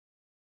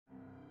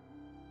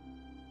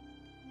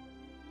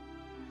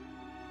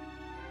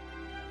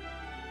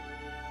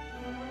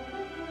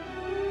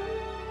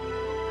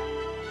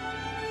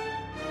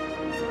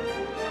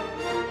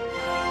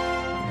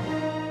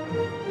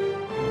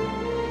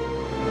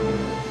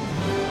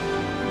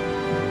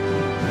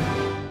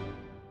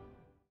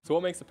So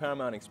what makes the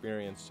Paramount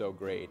Experience so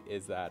great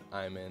is that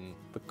I'm in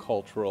the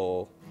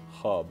cultural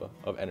hub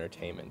of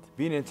entertainment.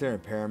 Being an intern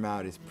at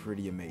Paramount is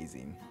pretty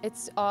amazing.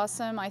 It's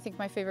awesome. I think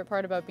my favorite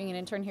part about being an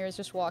intern here is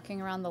just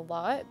walking around the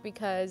lot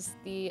because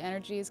the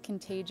energy is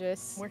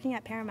contagious. Working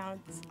at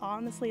Paramount, it's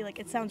honestly, like,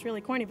 it sounds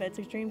really corny, but it's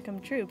a dream come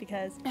true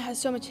because it has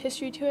so much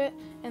history to it,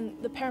 and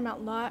the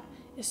Paramount lot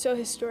is so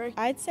historic.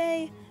 I'd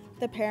say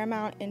the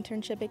Paramount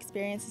internship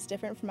experience is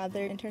different from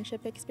other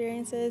internship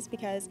experiences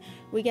because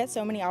we get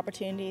so many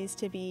opportunities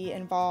to be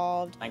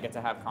involved. I get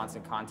to have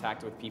constant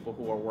contact with people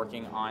who are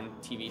working on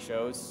TV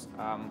shows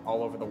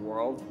all over the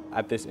world.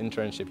 At this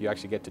internship, you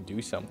actually get to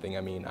do something. I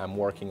mean, I'm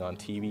working on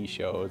TV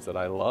shows that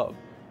I love.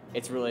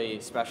 It's really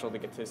special to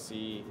get to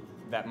see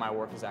that my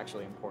work is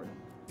actually important.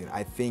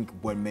 I think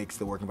what makes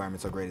the work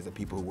environment so great is the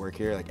people who work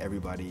here. Like,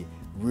 everybody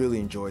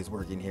really enjoys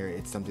working here.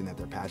 It's something that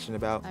they're passionate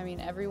about. I mean,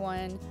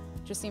 everyone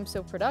just seems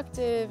so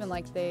productive and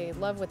like they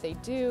love what they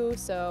do,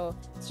 so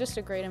it's just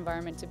a great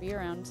environment to be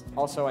around.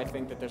 Also, I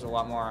think that there's a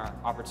lot more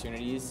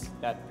opportunities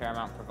that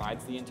Paramount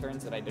provides the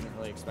interns that I didn't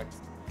really expect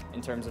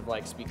in terms of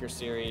like speaker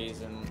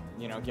series and,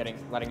 you know,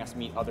 letting us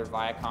meet other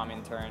Viacom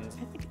interns.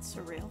 I think it's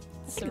surreal.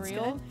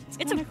 Surreal?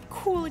 It's a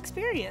cool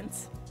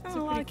experience. A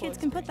lot of kids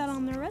can put that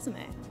on their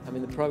resume. I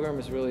mean, the program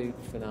is really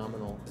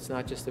phenomenal. It's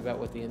not just about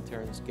what the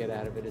interns get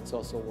out of it, it's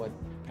also what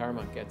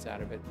Paramount gets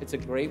out of it. It's a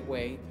great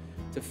way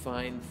to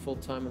find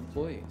full-time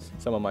employees.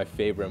 Some of my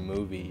favorite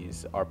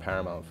movies are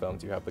Paramount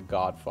films. You have The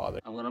Godfather.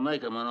 I'm gonna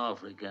make him an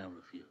offer he can't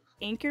refuse.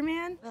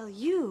 Anchorman? Well,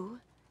 you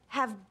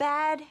have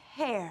bad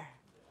hair.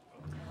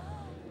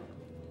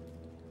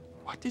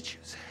 What did you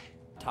say?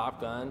 Top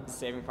Gun,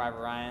 Saving Private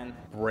Ryan.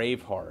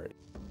 Braveheart.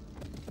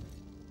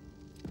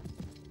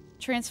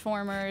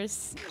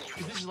 Transformers.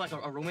 This is like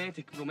a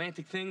romantic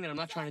thing that I'm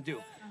not trying to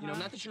do. You know,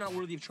 not that you're not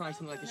worthy of trying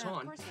something like this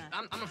on.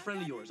 I'm a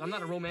friend of yours. I'm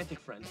not a romantic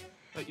friend.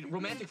 But, you know,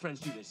 romantic friends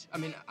do this. I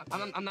mean,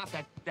 I'm not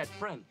that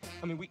friend.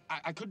 I mean,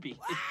 I could be.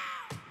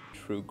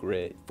 True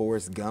Grit.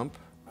 Forrest Gump.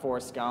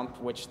 Forrest Gump,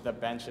 which the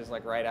bench is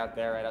like right out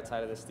there, right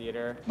outside of this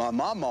theater. My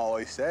mom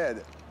always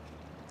said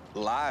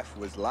life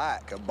was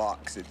like a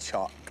box of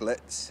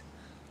chocolates.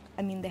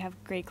 I mean, they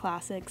have great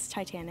classics.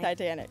 Titanic.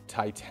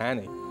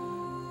 Titanic.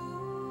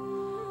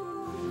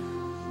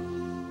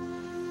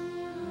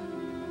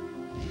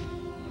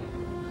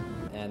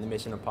 And the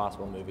Mission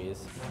Impossible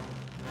movies.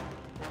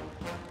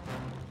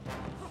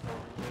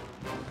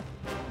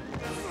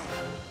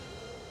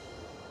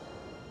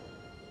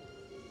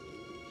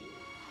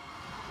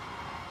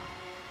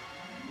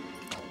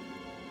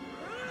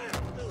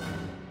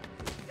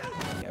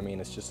 I mean,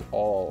 it's just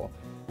all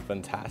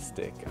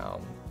fantastic.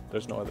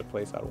 There's no other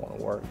place I'd want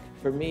to work.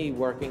 For me,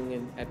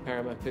 working at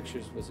Paramount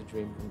Pictures was a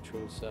dream come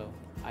true, so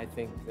I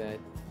think that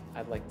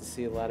I'd like to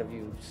see a lot of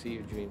you see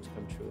your dreams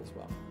come true as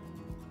well.